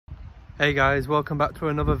Hey guys, welcome back to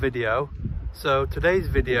another video. So today's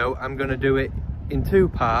video, I'm going to do it in two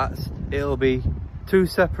parts. It'll be two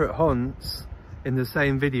separate hunts in the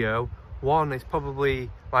same video. One is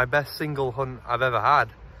probably my best single hunt I've ever had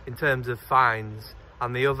in terms of finds,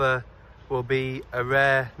 and the other will be a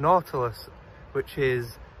rare Nautilus, which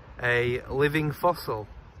is a living fossil.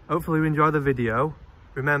 Hopefully you enjoy the video.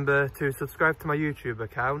 Remember to subscribe to my YouTube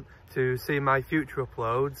account to see my future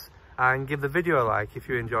uploads, and give the video a like if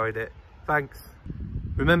you enjoyed it. Thanks.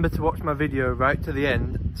 Remember to watch my video right to the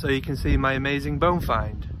end so you can see my amazing bone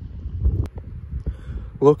find.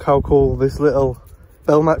 Look how cool this little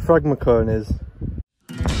Belknap Phragmacone is.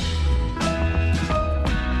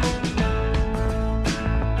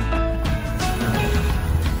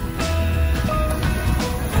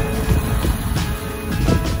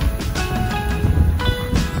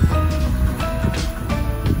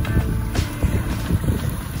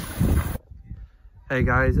 Hey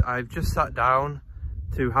guys, I've just sat down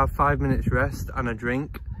to have 5 minutes rest and a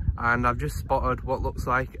drink, and I've just spotted what looks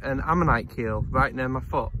like an ammonite keel right near my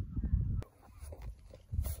foot.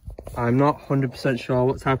 I'm not 100% sure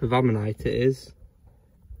what type of ammonite it is,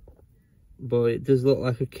 but it does look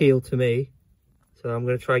like a keel to me, so I'm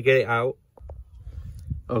going to try get it out.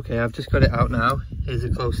 Okay, I've just got it out now. Here's a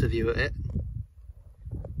closer view at it.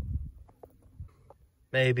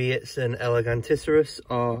 Maybe it's an Eleganticerus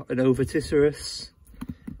or an Ovaticerus.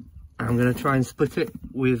 I'm going to try and split it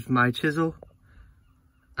with my chisel,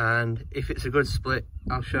 and if it's a good split,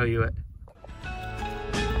 I'll show you it.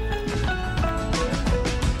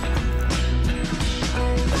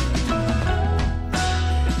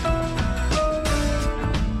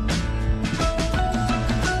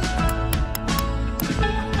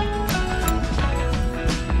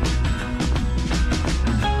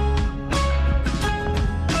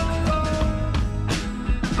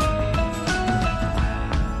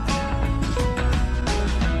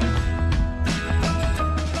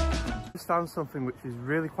 Found something which is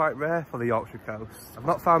really quite rare for the Yorkshire Coast. I've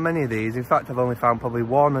not found many of these. In fact, I've only found probably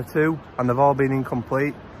one or two, and they've all been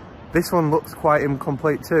incomplete. This one looks quite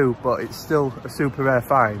incomplete too, but it's still a super rare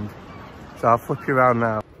find. So I'll flip you around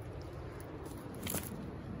now.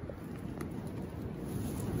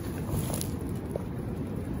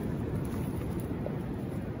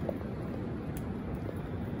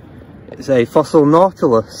 It's a fossil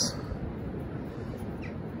Nautilus.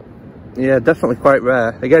 Yeah, definitely quite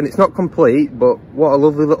rare. Again, it's not complete, but what a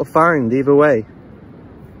lovely little find either way.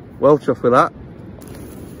 Well chuffed with that.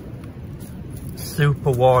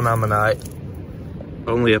 Super worn ammonite.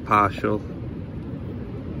 Only a partial.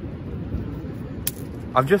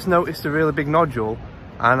 I've just noticed a really big nodule,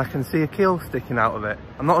 and I can see a keel sticking out of it.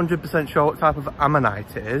 I'm not 100% sure what type of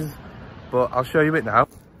ammonite it is, but I'll show you it now.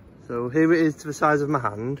 So here it is to the size of my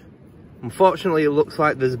hand. Unfortunately, it looks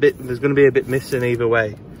like there's going to be a bit missing either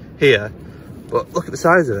way here, but look at the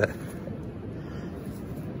size of it.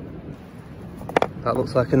 That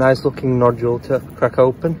looks like a nice looking nodule to crack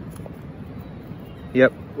open.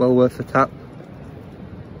 Yep, well worth a tap.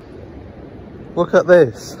 Look at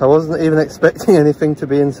this. I wasn't even expecting anything to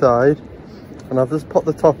be inside, and I've just popped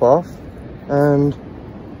the top off, and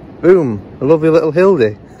boom, a lovely little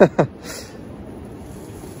Hildy.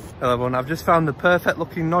 Hello everyone, I've just found the perfect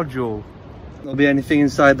looking nodule. There'll be anything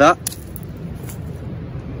inside that.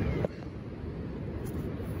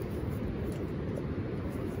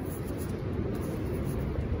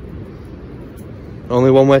 Only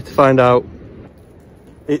one way to find out.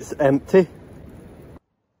 It's empty.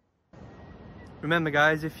 Remember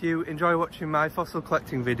guys, if you enjoy watching my fossil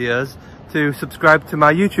collecting videos, to subscribe to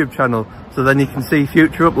my YouTube channel so then you can see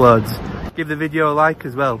future uploads. Give the video a like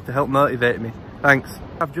as well to help motivate me. Thanks.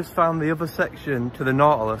 I've just found the other section to the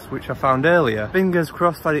Nautilus which I found earlier. Fingers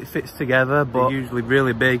crossed that it fits together, but they're usually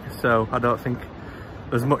really big, so I don't think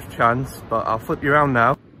there's much chance, but I'll flip you around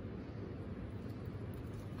now.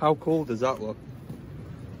 How cool does that look?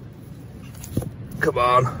 Come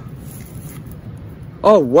on.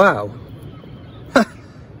 Oh wow.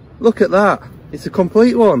 Look at that. It's a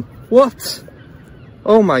complete one. What?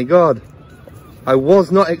 Oh my god. I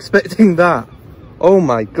was not expecting that. Oh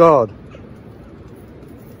my god.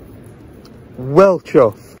 Well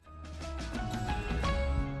chuffed.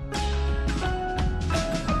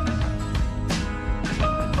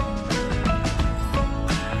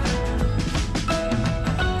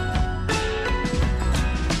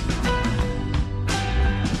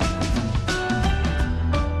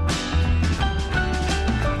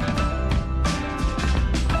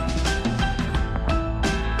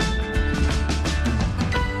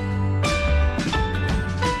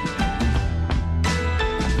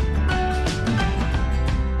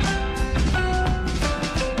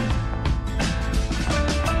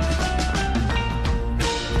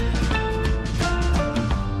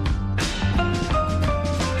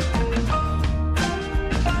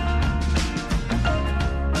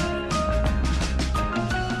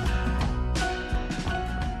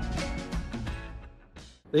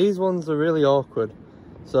 These ones are really awkward,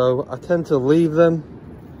 so I tend to leave them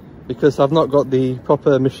because I've not got the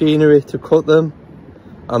proper machinery to cut them,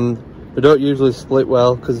 and they don't usually split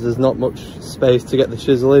well because there's not much space to get the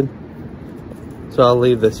chisel in, so I'll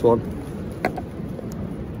leave this one.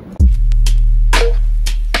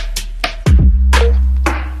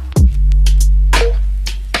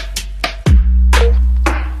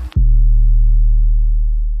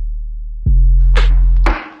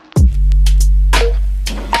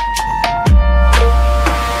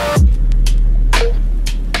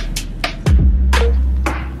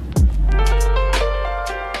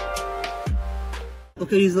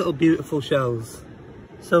 Look at these little beautiful shells.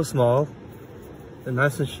 So small. They're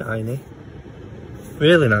nice and shiny.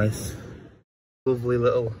 Really nice. Lovely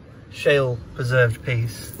little shale preserved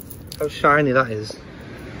piece. How shiny that is.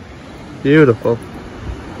 Beautiful.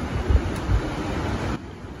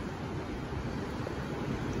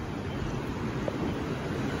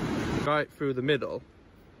 Right through the middle.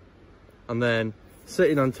 And then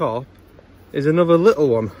sitting on top is another little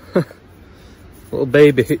one. Little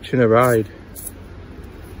baby hitching a ride.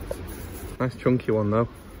 Nice chunky one though.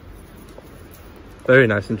 Very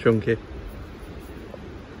nice and chunky.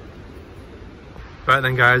 Right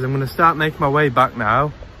then guys, I'm going to start making my way back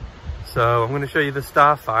now. So I'm going to show you the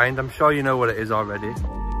star find. I'm sure you know what it is already.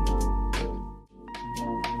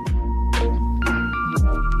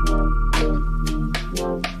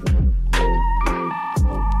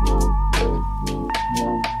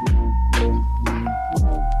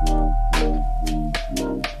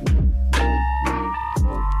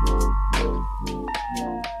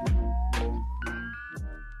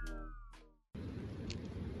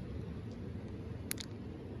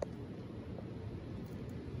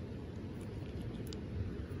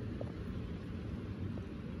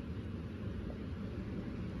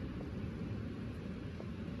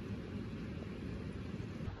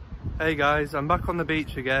 Hey guys, I'm back on the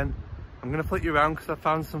beach again. I'm going to flick you around because I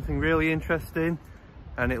found something really interesting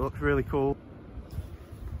and it looks really cool.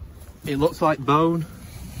 It looks like bone.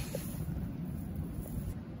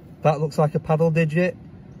 That looks like a paddle digit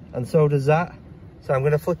and so does that. So I'm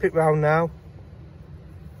going to flip it round now.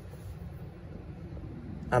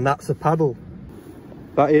 And that's a paddle.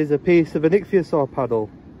 That is a piece of an ichthyosaur paddle.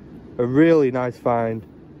 A really nice find.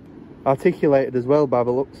 Articulated as well by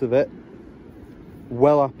the looks of it.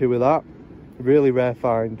 Well happy with that. Really rare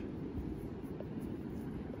find.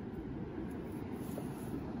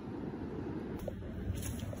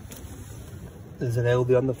 There's an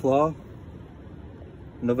LD on the floor.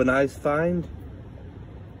 Another nice find.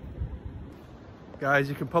 Guys,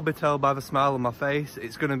 you can probably tell by the smile on my face,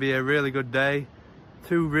 it's going to be a really good day.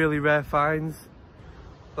 Two really rare finds.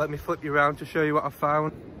 Let me flip you around to show you what I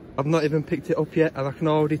found. I've not even picked it up yet and I can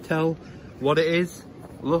already tell what it is.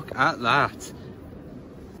 Look at that.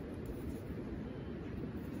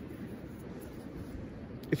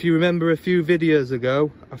 If you remember a few videos ago,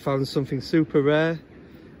 I found something super rare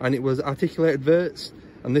and it was articulated verts,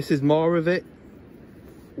 and this is more of it.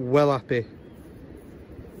 Well happy.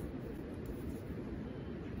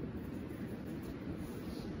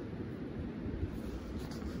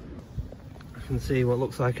 I can see what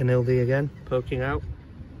looks like an LD again, poking out.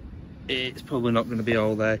 It's probably not going to be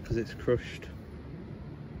all there because it's crushed.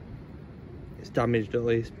 It's damaged at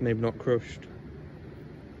least, maybe not crushed.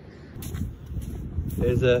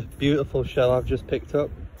 Here's a beautiful shell I've just picked up.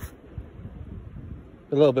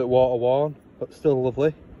 A little bit water worn, but still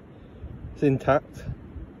lovely. It's intact.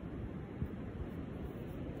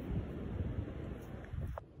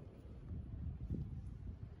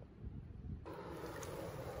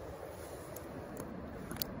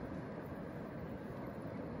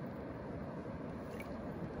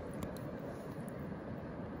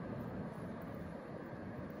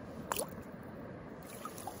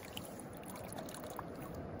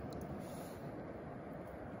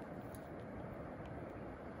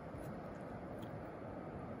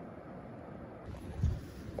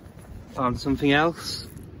 Found something else.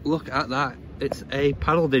 Look at that. It's a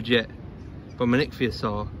paddle digit from an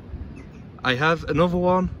ichthyosaur. I have another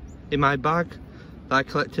one in my bag that I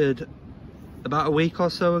collected about a week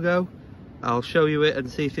or so ago. I'll show you it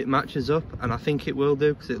and see if it matches up, and I think it will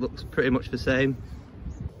do because it looks pretty much the same.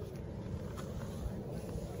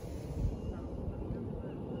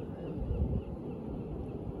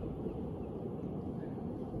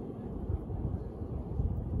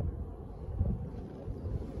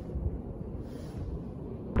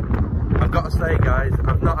 I've got to say guys,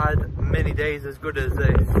 I've not had many days as good as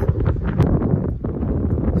this.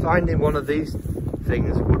 Finding one of these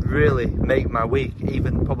things would really make my week,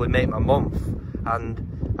 even probably make my month.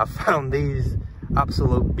 And I've found these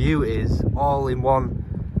absolute beauties all in one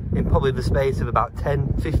in probably the space of about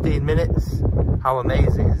 10-15 minutes. How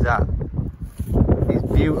amazing is that? These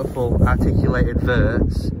beautiful articulated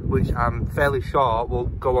verts, which I'm fairly sure will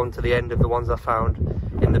go on to the end of the ones I found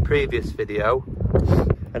in the previous video.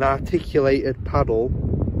 An articulated paddle,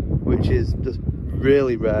 which is just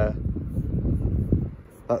really rare.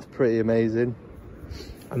 That's pretty amazing.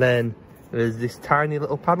 And then there's this tiny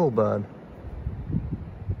little paddle burn.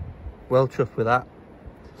 Well chuffed with that.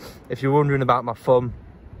 If you're wondering about my thumb,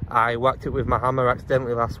 I whacked it with my hammer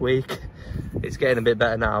accidentally last week. It's getting a bit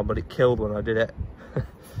better now, but it killed when I did it.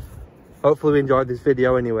 Hopefully you enjoyed this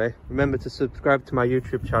video anyway. Remember to subscribe to my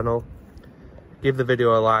YouTube channel. Give the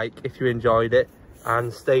video a like if you enjoyed it.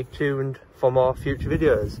 And stay tuned for more future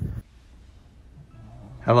videos.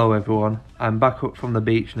 Hello everyone, I'm back up from the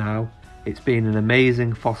beach now. It's been an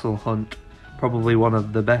amazing fossil hunt. Probably one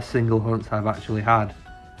of the best single hunts I've actually had.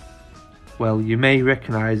 Well, you may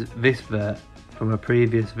recognise this vert from a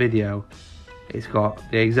previous video. It's got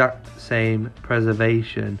the exact same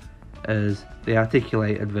preservation as the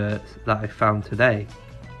articulated verts that I found today.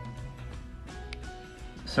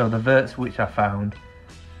 So the verts which I found,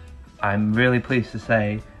 I'm really pleased to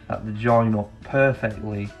say that they join up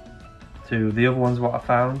perfectly to the other ones what I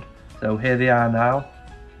found. So here they are now.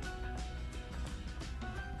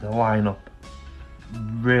 They line up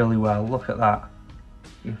really well, look at that.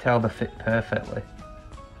 You can tell they fit perfectly.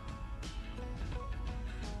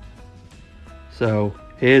 So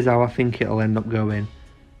here's how I think it'll end up going.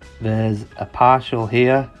 There's a partial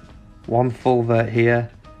here, one full vert here,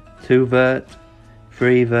 2 vert,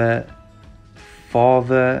 3 vert, 4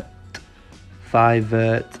 vert, 5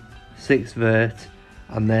 vert, 6 vert,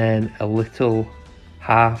 and then a little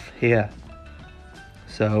half here.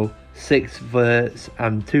 So 6 verts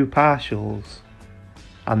and 2 partials.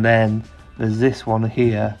 And then there's this one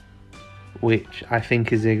here, which I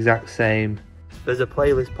think is the exact same. There's a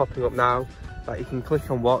playlist popping up now that you can click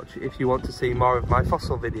and watch if you want to see more of my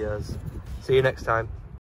fossil videos. See you next time.